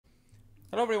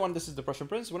Hello everyone, this is the Prussian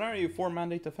Prince. When are you for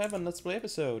Mandate of Heaven? Let's play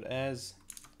episode as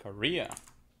Korea.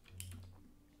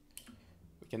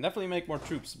 We can definitely make more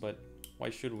troops, but why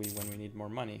should we when we need more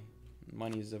money?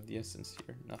 Money is of the essence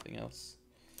here, nothing else.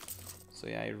 So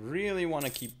yeah, I really want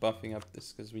to keep buffing up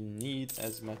this because we need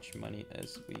as much money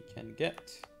as we can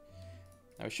get.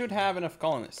 Now we should have enough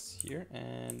colonists here,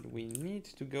 and we need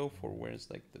to go for where's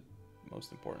like the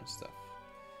most important stuff.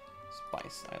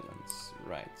 Spice Islands,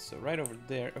 right, so right over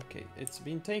there. Okay, it's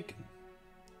been taken.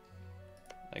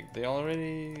 Like, they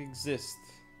already exist,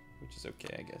 which is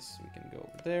okay, I guess. We can go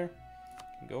over there,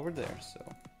 can go over there, so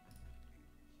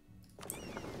I'm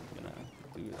gonna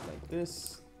do it like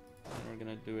this, and we're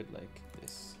gonna do it like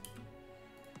this.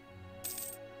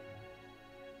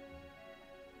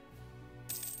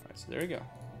 Alright, so there we go.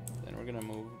 Then we're gonna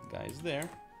move guys there.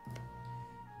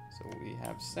 So we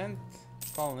have sent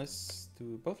colonists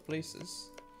to both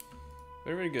places.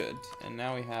 Very, very good. And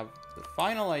now we have the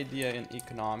final idea in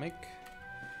economic,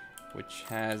 which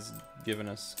has given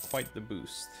us quite the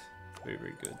boost. Very,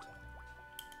 very good.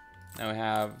 Now we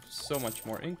have so much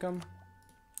more income.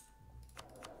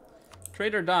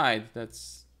 Trader died.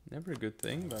 That's never a good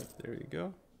thing, but there you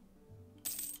go.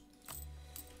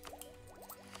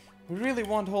 We really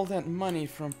want all that money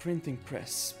from printing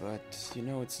press, but you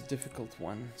know it's a difficult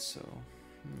one, so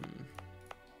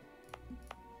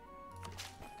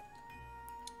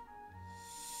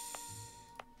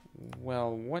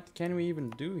well, what can we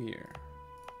even do here?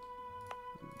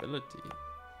 Ability.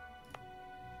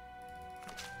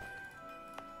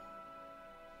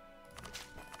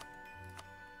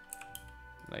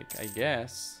 Like, I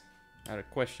guess. Now the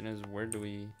question is, where do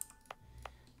we...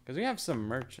 Because we have some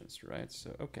merchants, right?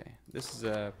 So, okay. This is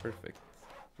a perfect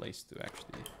place to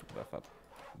actually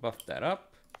buff that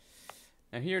up.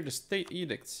 Now here, the state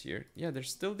edicts here. Yeah, there's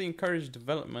still the encouraged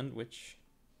development, which...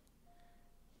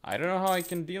 I don't know how I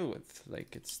can deal with.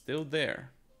 Like, it's still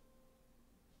there.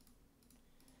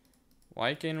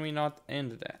 Why can we not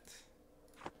end that?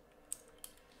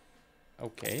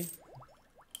 Okay.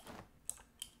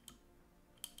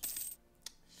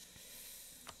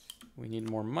 We need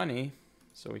more money,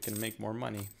 so we can make more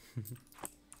money.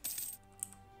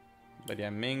 But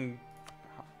yeah, Ming,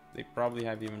 they probably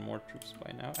have even more troops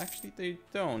by now. Actually, they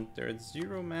don't. They're at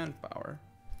 0 manpower.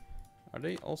 Are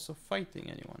they also fighting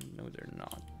anyone? No, they're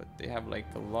not. But they have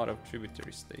like a lot of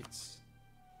tributary states.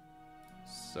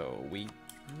 So we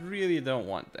really don't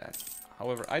want that.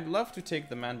 However, I'd love to take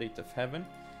the Mandate of Heaven,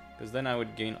 because then I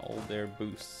would gain all their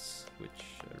boosts, which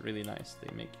are really nice.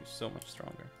 They make you so much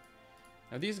stronger.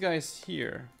 Now these guys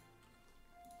here,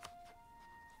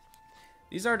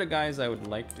 these are the guys I would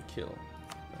like to kill.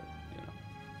 But, you know.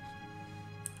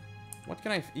 What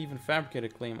can I even fabricate a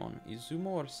claim on?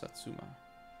 Izumo or Satsuma?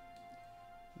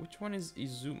 Which one is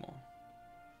Izumo?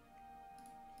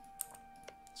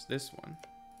 It's this one.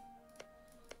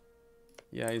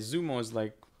 Yeah, Izumo is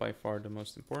like by far the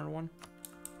most important one.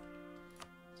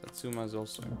 Satsuma is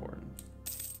also important.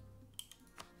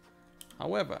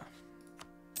 However,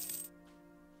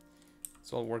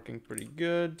 it's all working pretty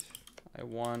good. I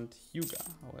want Hyuga,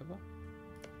 however.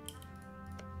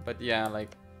 But yeah,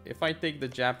 like, if I take the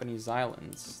Japanese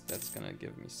islands, that's gonna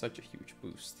give me such a huge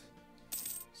boost.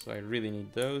 So I really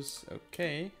need those.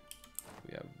 Okay.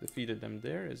 We have defeated them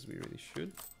there, as we really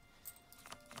should.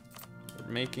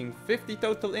 We're making 50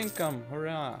 total income.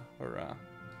 Hurrah! Hurrah.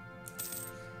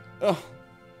 Oh,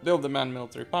 they'll demand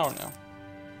military power now.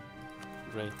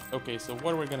 Great. Okay, so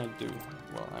what are we gonna do?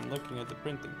 Well, I'm looking at the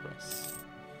printing press.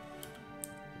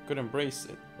 We could embrace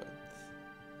it, but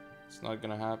it's not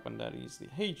gonna happen that easily.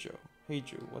 Heijo.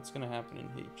 Heijo. What's gonna happen in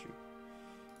Heijo?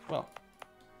 Well,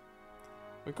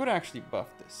 we could actually buff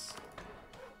this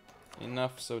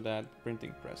enough so that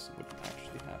printing press wouldn't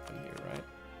actually happen here, right?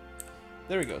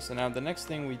 There we go. So now the next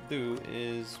thing we do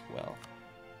is, well,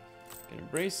 we can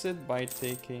embrace it by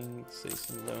taking, say,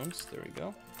 some loans. There we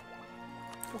go.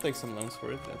 We'll take some loans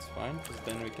for it. That's fine, because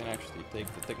then we can actually take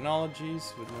the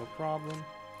technologies with no problem.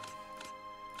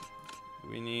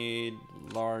 We need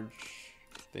large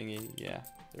thingy. Yeah,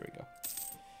 there we go.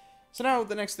 So now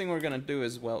the next thing we're gonna do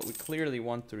is, well, we clearly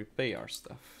want to repay our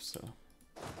stuff, so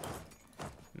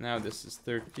now this is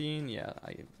 13. Yeah,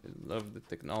 I love the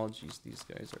technologies. These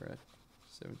guys are at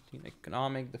 17.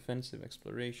 Economic, defensive,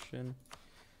 exploration.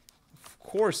 Of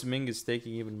course, Ming is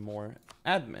taking even more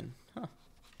admin. Huh.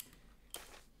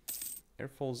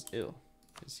 Airfall's ill.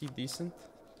 Is he decent?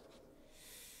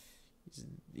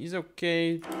 He's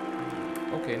okay.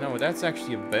 Okay, no, that's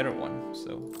actually a better one,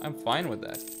 so I'm fine with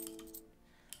that.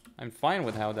 I'm fine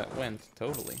with how that went,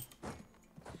 totally.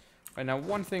 Right, now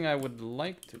one thing I would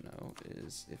like to know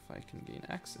is if I can gain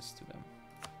access to them.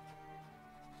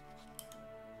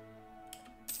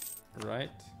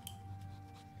 right?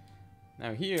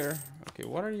 Now here, okay,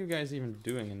 what are you guys even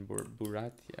doing in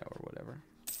Buratia or whatever?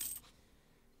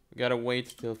 We gotta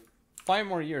wait till 5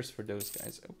 more years for those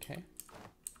guys. Okay.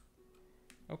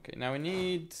 Okay, now we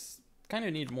need... kind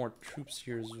of need more troops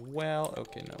here as well.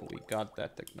 Okay, no, we got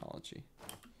that technology.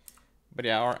 But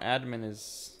yeah, our admin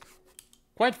is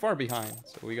quite far behind,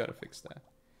 so we gotta fix that.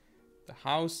 The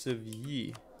House of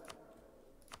Yi.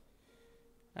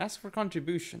 Ask for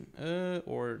contribution.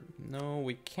 Or no,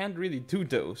 we can't really do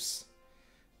those.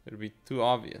 It would be too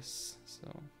obvious,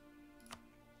 so...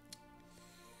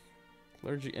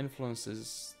 Clergy influence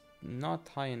is not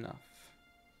high enough.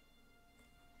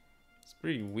 It's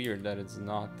pretty weird that it's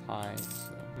not high,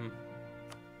 so...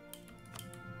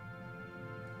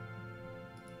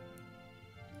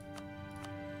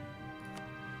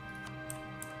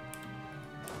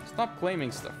 Stop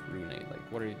claiming stuff, Brune.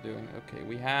 Like, what are you doing? Okay,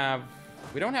 we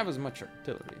don't have as much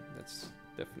artillery. That's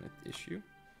a definite issue.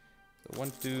 So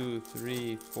 1, 2,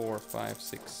 3, 4, 5,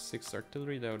 6. 6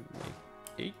 artillery, that would make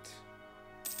 8.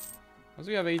 Once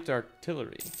we have 8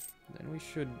 artillery, then we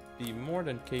should be more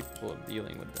than capable of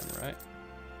dealing with them, right?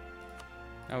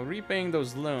 Now, repaying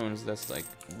those loans, that's like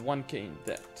 1k in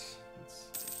debt.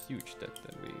 It's a huge debt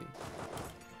that we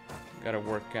gotta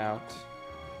work out.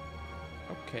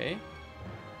 Okay.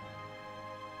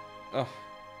 Ugh.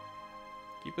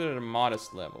 Keep it at a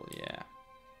modest level, yeah.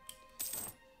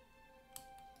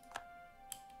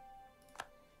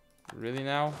 Really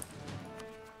now?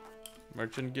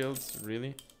 Merchant guilds,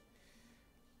 really?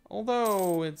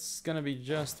 Although it's gonna be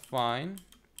just fine.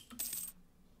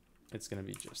 It's gonna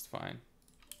be just fine.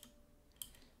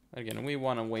 Again, we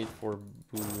want to wait for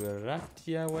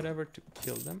Buratia, whatever, to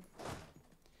kill them.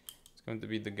 It's going to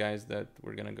be the guys that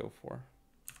we're gonna go for.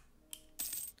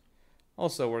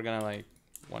 Also, we're gonna like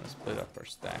want to split up our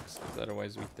stacks, because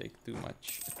otherwise we take too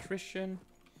much attrition.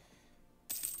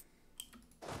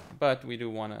 But we do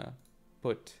want to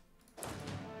put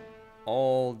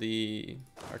all the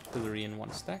artillery in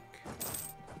one stack.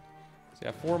 So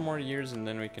yeah, 4 more years and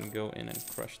then we can go in and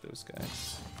crush those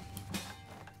guys.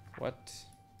 What?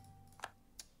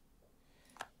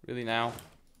 Really now?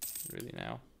 Really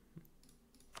now?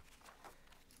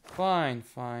 Fine,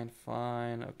 fine,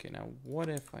 fine. Okay, now what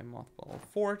if I mothball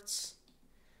forts?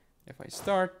 If I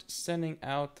start sending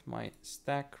out my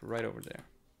stack right over there.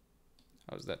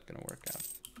 How's that gonna work out?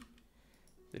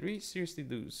 Did we seriously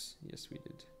lose? Yes, we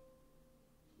did.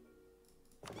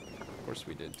 Of course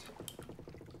we did.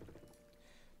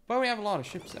 But we have a lot of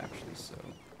ships actually, so...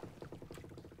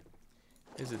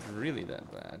 Is it really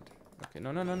that bad? Okay,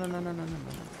 no, no, no, no, no, no, no, no,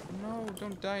 no. No,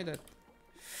 don't die that...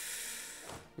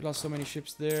 We lost so many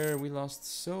ships there. We lost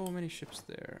so many ships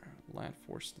there. Land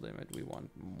force limit. We want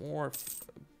more...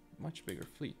 much bigger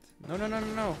fleet. No, no, no,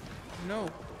 no, no. No.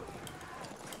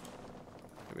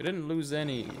 We didn't lose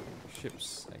any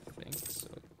ships, I think. So,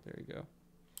 there you go.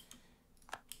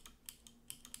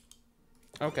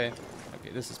 Okay.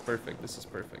 Okay, this is perfect. This is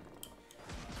perfect.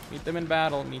 Meet them in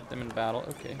battle. Meet them in battle.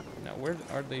 Okay. Now, where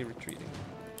are they retreating?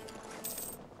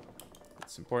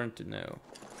 It's important to know.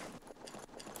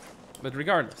 But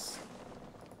regardless,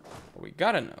 what we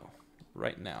gotta know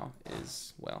right now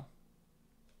is, well,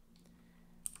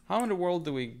 how in the world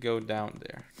do we go down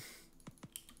there?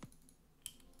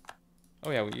 Oh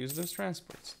yeah, we use those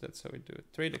transports. That's how we do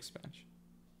it. Trade expansion.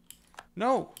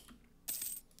 No!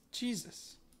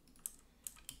 Jesus.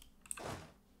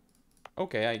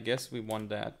 Okay, I guess we won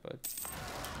that, but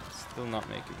still not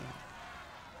making it.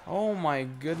 Oh my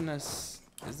goodness.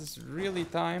 Is this really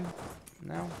time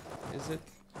now? Is it?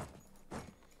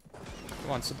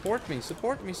 Come on, support me,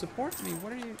 support me, support me.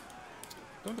 What are you?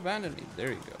 Don't abandon me. There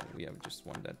you go. We have just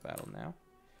won that battle now.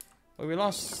 But we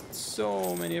lost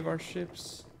so many of our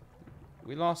ships.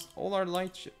 We lost all our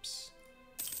light ships.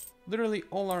 Literally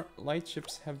all our light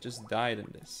ships have just died in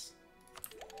this.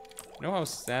 You know how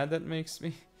sad that makes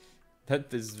me?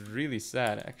 That is really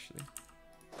sad, actually.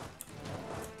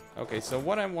 Okay, so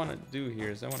what I want to do here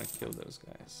is I want to kill those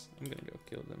guys. I'm gonna go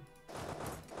kill them.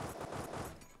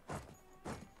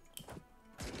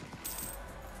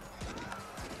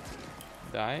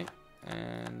 Die,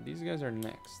 and these guys are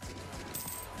next.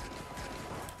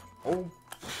 Oh,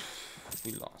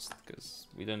 we lost because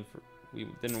we didn't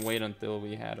wait until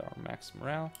we had our max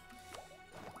morale,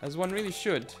 as one really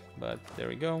should. But there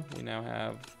we go. We now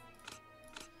have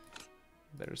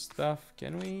better stuff.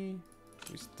 Can we?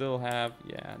 We still have.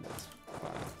 Yeah, that's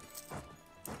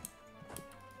fine.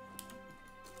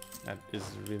 That is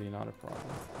really not a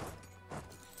problem.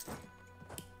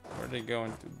 Where are they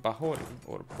going to? Bahori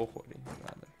or Bohori,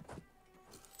 rather.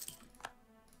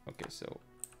 Okay, so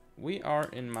We are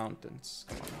in mountains.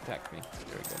 Come on, attack me.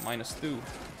 There we go. -2.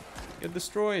 Get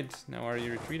destroyed. Now, are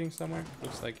you retreating somewhere?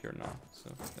 Looks like you're not.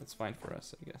 So that's fine for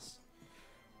us, I guess.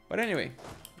 But anyway.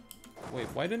 Wait,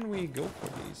 why didn't we go for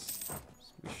these?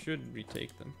 We should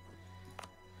retake them.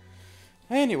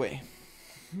 Anyway.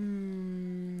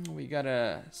 We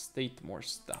gotta state more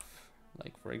stuff.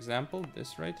 Like, for example,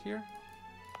 this right here.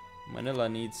 Manila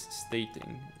needs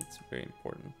stating. It's a very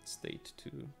important state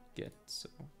to get, so...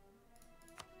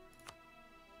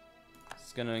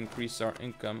 It's gonna increase our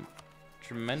income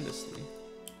tremendously.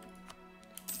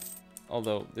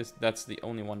 Although, that's the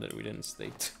only one that we didn't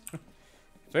state.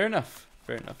 Fair enough.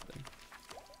 Fair enough, then.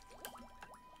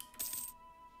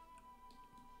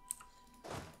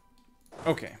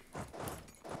 Okay.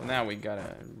 Now we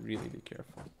gotta really be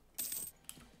careful.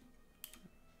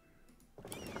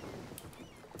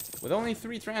 With only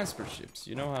 3 transport ships,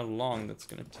 you know how long that's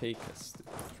gonna take us to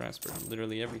transport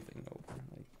literally everything over.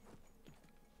 Like,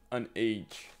 an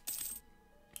age.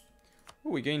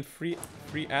 Oh, we gained free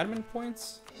admin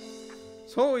points?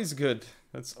 It's always good.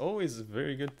 That's always a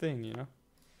very good thing, you know?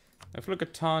 If we look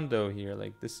at Tondo here,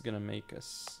 like, this is gonna make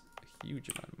us a huge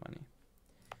amount of money.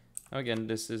 Now again,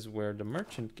 this is where the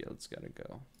merchant guild's gotta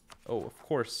go. Oh, of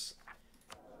course.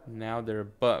 Now they're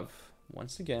above.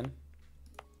 Once again.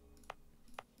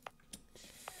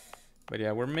 But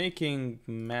yeah, we're making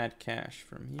mad cash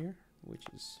from here, which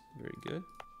is very good.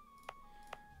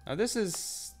 Now this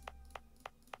is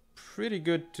pretty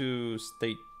good to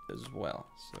state as well,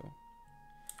 so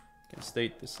I can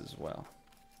state this as well.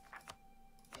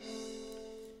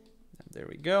 And there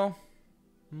we go.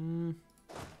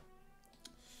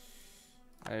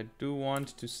 I do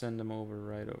want to send them over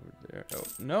right over there. Oh,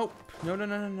 nope. No.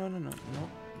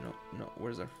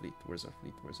 Where's our fleet? Where's our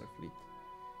fleet? Where's our fleet?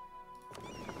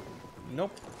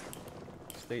 Nope.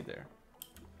 Stay there.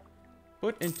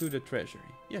 Put into the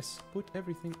treasury. Yes, put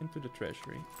everything into the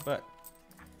treasury. But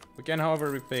we can,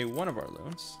 however, repay one of our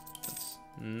loans. That's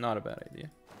not a bad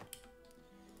idea.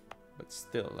 But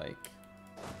still, like,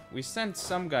 we sent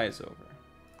some guys over.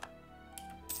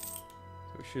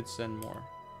 So we should send more.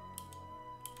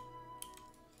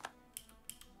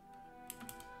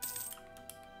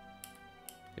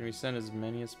 Can we send as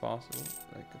many as possible?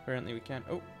 Like, apparently we can't.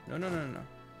 Oh, no.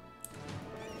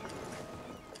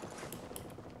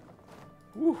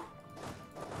 Woo!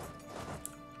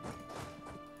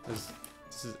 This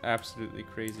is absolutely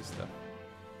crazy stuff.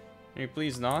 Can we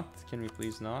please not? Can we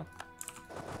please not?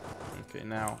 Okay,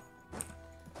 now.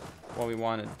 What we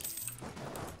wanted.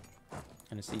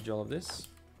 Gonna siege all of this.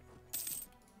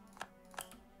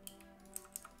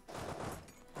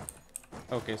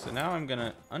 Okay, so now I'm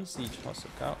gonna unsiege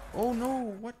Hosokawa. Oh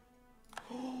no, what?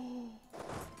 Oh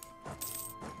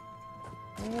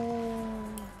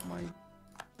my.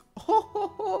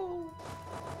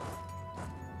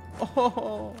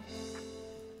 Oh!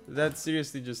 Did that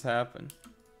seriously just happen?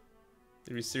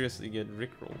 Did we seriously get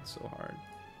rickrolled so hard?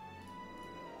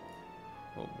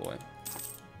 Oh boy.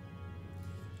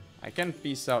 I can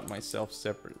peace out myself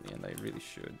separately, and I really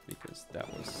should, because that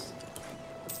was...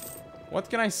 What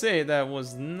can I say? That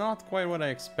was not quite what I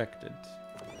expected.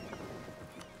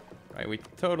 Right, we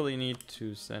totally need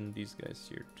to send these guys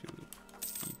here to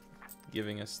keep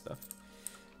giving us stuff.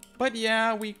 But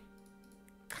yeah, we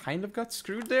kind of got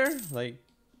screwed there. Like,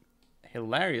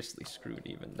 hilariously screwed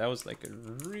even. That was like a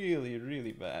really,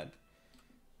 really bad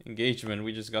engagement.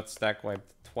 We just got stack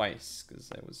wiped twice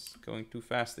because I was going too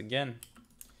fast again.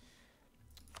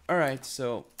 Alright,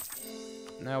 so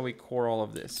now we core all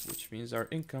of this, which means our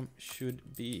income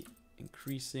should be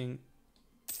increasing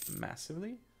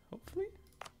massively, hopefully.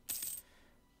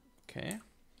 Okay.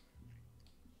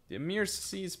 The Emir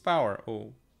sees power.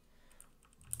 Oh.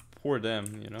 Poor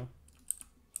them, you know.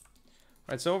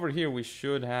 Alright, so over here we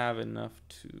should have enough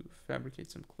to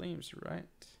fabricate some claims,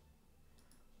 right?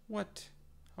 What?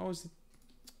 How is it?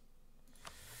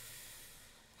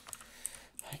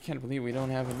 I can't believe we don't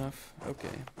have enough.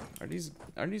 Okay. Are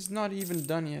these not even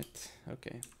done yet?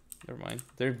 Okay. Never mind.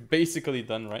 They're basically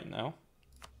done right now.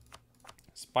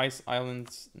 Spice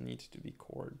Islands need to be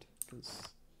cored because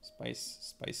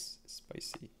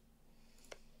spicy.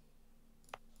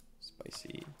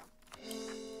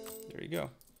 There you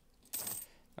go.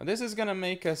 Now this is gonna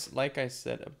make us, like I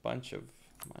said, a bunch of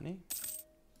money.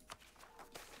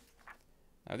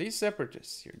 Now these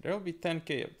separatists here, there'll be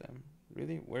 10k of them.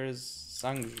 Really? Where's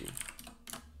Sangju?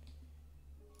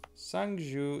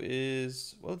 Sangju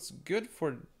is, well, it's good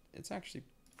for, it's actually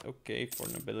okay for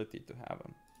nobility to have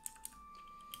them.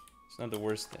 It's not the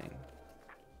worst thing.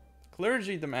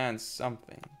 Clergy demands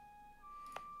something.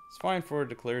 It's fine for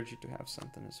the clergy to have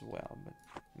something as well, but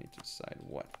we need to decide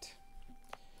what.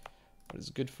 is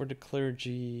good for the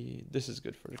clergy. This is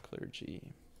good for the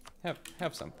clergy.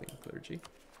 Have something, clergy.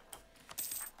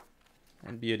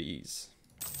 And be at ease.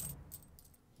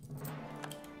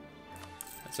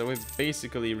 So we've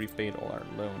basically repaid all our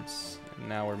loans. And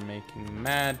now we're making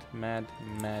mad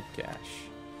cash.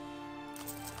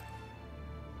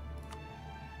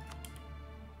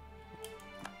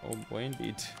 Oh boy,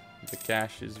 indeed. The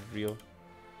cash is real.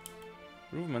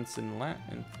 Improvements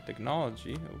in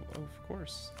technology, of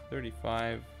course.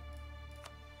 35.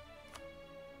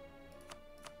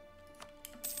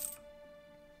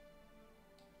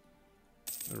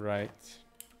 Right.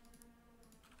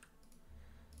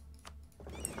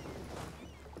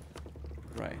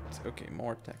 Right. Okay,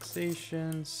 more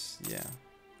taxations. Yeah.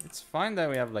 It's fine that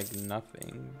we have like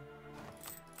nothing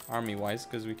army-wise,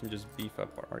 because we can just beef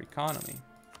up our economy.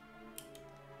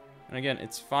 And again,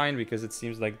 it's fine because it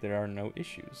seems like there are no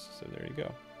issues. So there you go.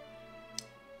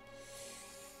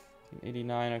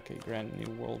 89, okay, grant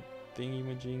new world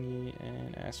thingy-majingy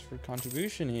and ask for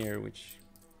contribution here, which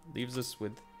leaves us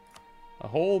with a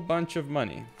whole bunch of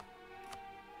money.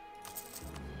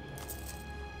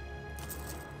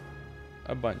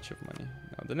 A bunch of money.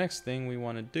 Now the next thing we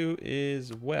want to do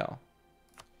is, well,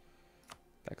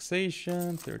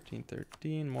 taxation,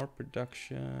 1313, more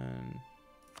production.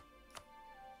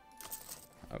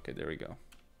 Okay, there we go.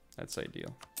 That's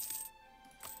ideal.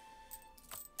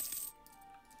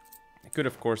 I could,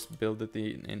 of course, build it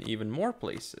in even more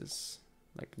places,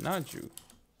 like Naju.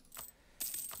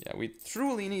 Yeah, we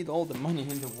truly need all the money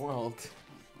in the world.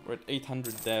 We're at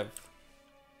 800 dev.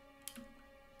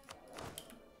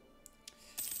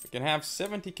 We can have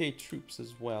 70k troops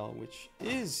as well, which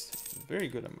is a very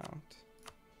good amount.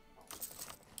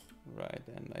 Right,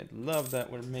 and I love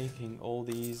that we're making all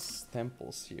these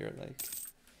temples here, like,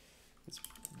 it's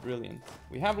brilliant.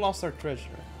 We have lost our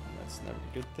treasure. That's never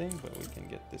a good thing, but we can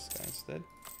get this guy instead.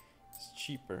 It's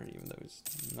cheaper, even though it's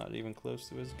not even close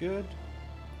to as good.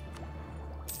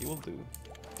 He will do.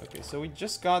 Okay, so we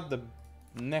just got the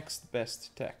next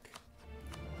best tech,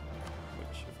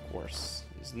 which of course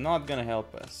is not gonna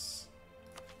help us.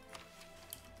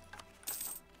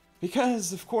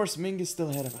 Because, of course, Ming is still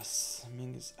ahead of us.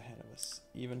 Ming is ahead of us.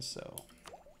 Even so.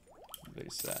 Very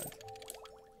sad.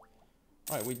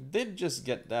 Alright, we did just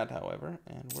get that, however.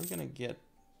 And we're gonna get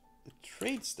the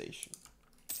trade station.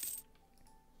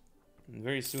 And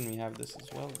very soon we have this as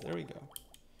well. There we go.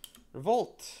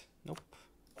 Revolt. Nope.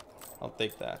 I'll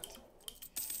take that.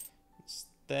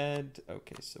 Instead,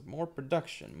 okay, so more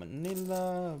production.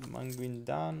 Manila,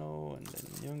 Manguindano, and then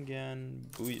Yungan,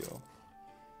 Buyo.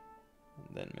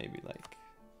 And then maybe like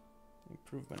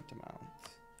improvement amount.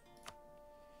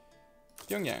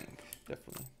 Pyongyang,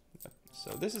 definitely. Yep.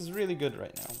 So this is really good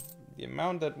right now. The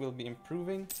amount that we'll be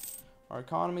improving our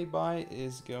economy by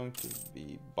is going to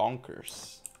be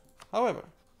bonkers. However,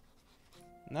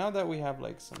 now that we have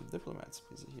like some diplomats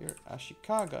busy here,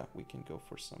 Ashikaga, we can go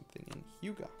for something in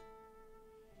Hyuga.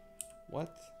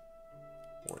 What?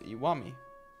 Or Iwami.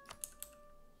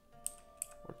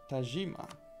 Or Tajima.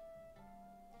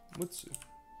 Mutsu.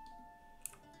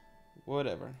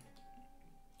 Whatever.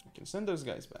 We can send those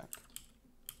guys back.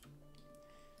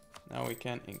 Now we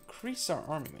can increase our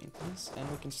army maintenance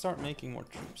and we can start making more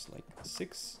troops. Like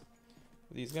 6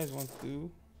 of these guys. 1,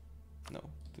 2. No,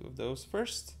 2 of those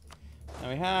first. Now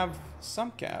we have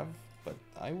some cav, but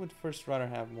I would first rather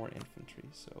have more infantry.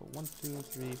 So 1, 2,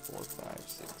 3, 4, 5,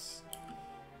 6,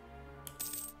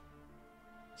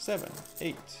 7,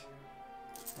 8,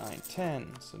 9,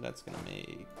 10. So that's gonna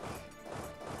make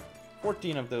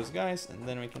 14 of those guys, and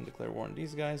then we can declare war on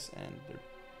these guys, and they're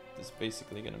just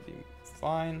basically gonna be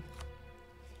fine.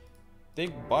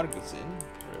 Take Barguzin,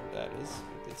 wherever that is.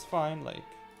 It's fine, like,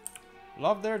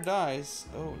 love their dies.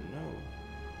 Oh no.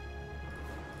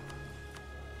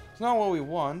 It's not what we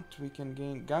want. We can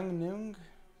gain Gangnung.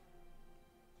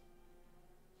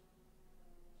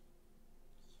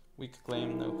 Weak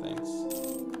claim, no thanks.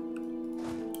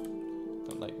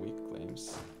 Don't like weak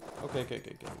claims. Okay.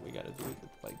 We gotta do it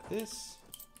like this.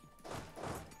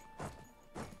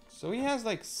 So he has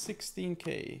like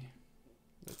 16k.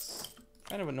 That's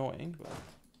kind of annoying, but...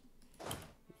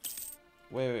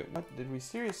 Wait, what? Did we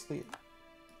seriously...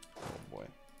 Oh boy.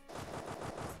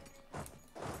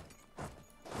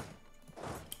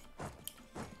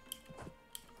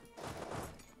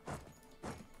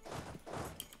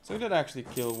 So he did actually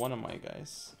kill one of my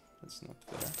guys. That's not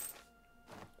fair.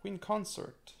 Queen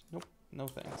Consort. Nope, no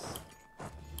thanks.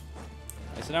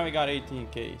 Okay, so now we got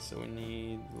 18k, so we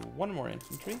need 1 more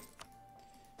infantry.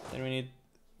 Then we need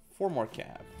 4 more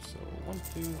cav. So 1,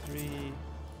 2, 3.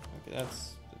 Okay,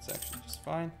 that's actually just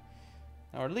fine.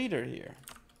 Now our leader here.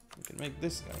 We can make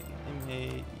this guy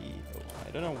Imhei-o.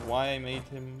 I don't know why I made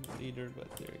him leader,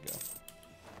 but there we go.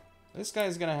 This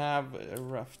guy's gonna have a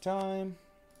rough time.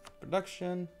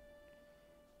 Production.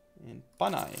 In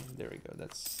Panay. There we go.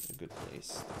 That's a good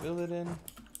place to build it in.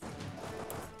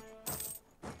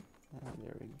 And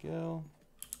there we go.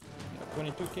 We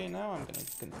got 22k now. I'm gonna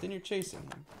continue chasing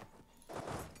him.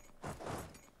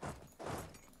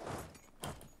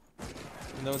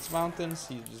 Even though it's mountains,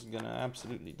 he's just gonna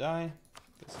absolutely die.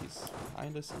 Because he's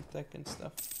behind us in tech and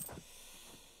stuff.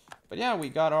 But yeah, we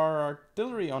got our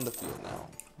artillery on the field now.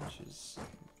 Which is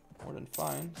more than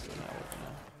fine. So now we're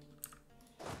gonna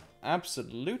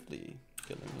absolutely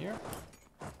kill him here.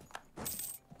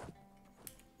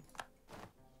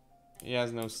 He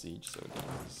has no siege, so again,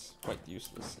 he's quite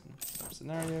useless in some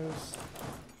scenarios.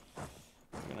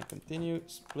 We're gonna continue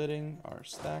splitting our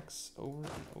stacks over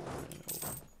and over and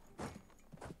over.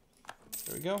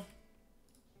 There we go.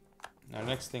 Now,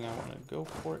 next thing I want to go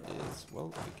for is,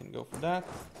 well, we can go for that.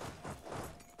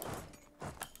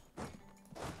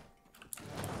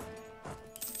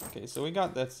 Okay, so we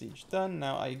got that siege done.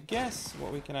 Now, I guess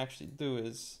what we can actually do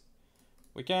is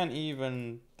we can't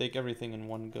even take everything in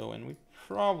one go, and we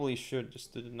probably should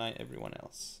just to deny everyone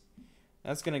else.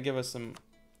 That's gonna give us some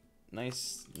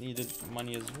nice needed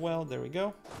money as well. There we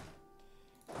go.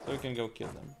 So we can go kill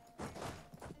them.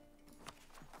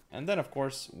 And then, of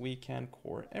course, we can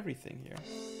core everything here.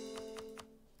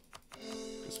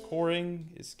 Because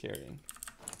coring is carrying.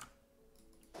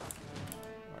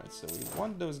 Alright, so we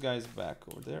want those guys back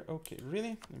over there. Okay,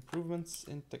 really? Improvements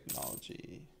in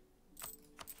technology.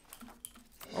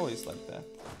 Always like that.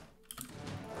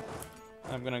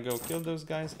 I'm gonna go kill those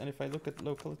guys, and if I look at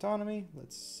local autonomy,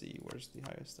 let's see, where's the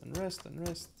highest unrest,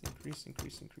 increase,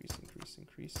 increase, increase, increase,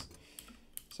 increase.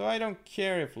 So I don't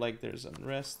care if, like, there's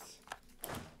unrest,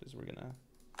 because we're gonna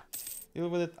deal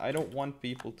with it. I don't want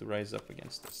people to rise up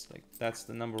against us. Like, that's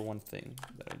the number one thing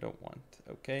that I don't want,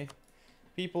 okay?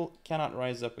 People cannot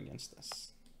rise up against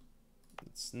us.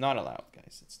 It's not allowed,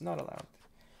 guys. It's not allowed.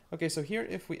 Okay, so here,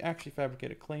 if we actually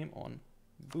fabricate a claim on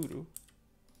Voodoo.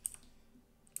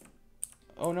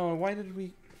 Oh no, why did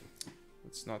we...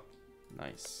 It's not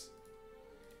nice.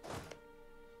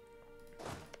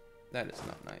 That is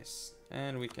not nice.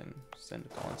 And we can send the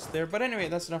colonists there. But anyway,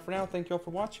 that's enough for now. Thank you all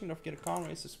for watching. Don't forget to comment,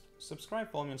 rate,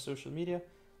 subscribe, follow me on social media.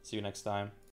 See you next time.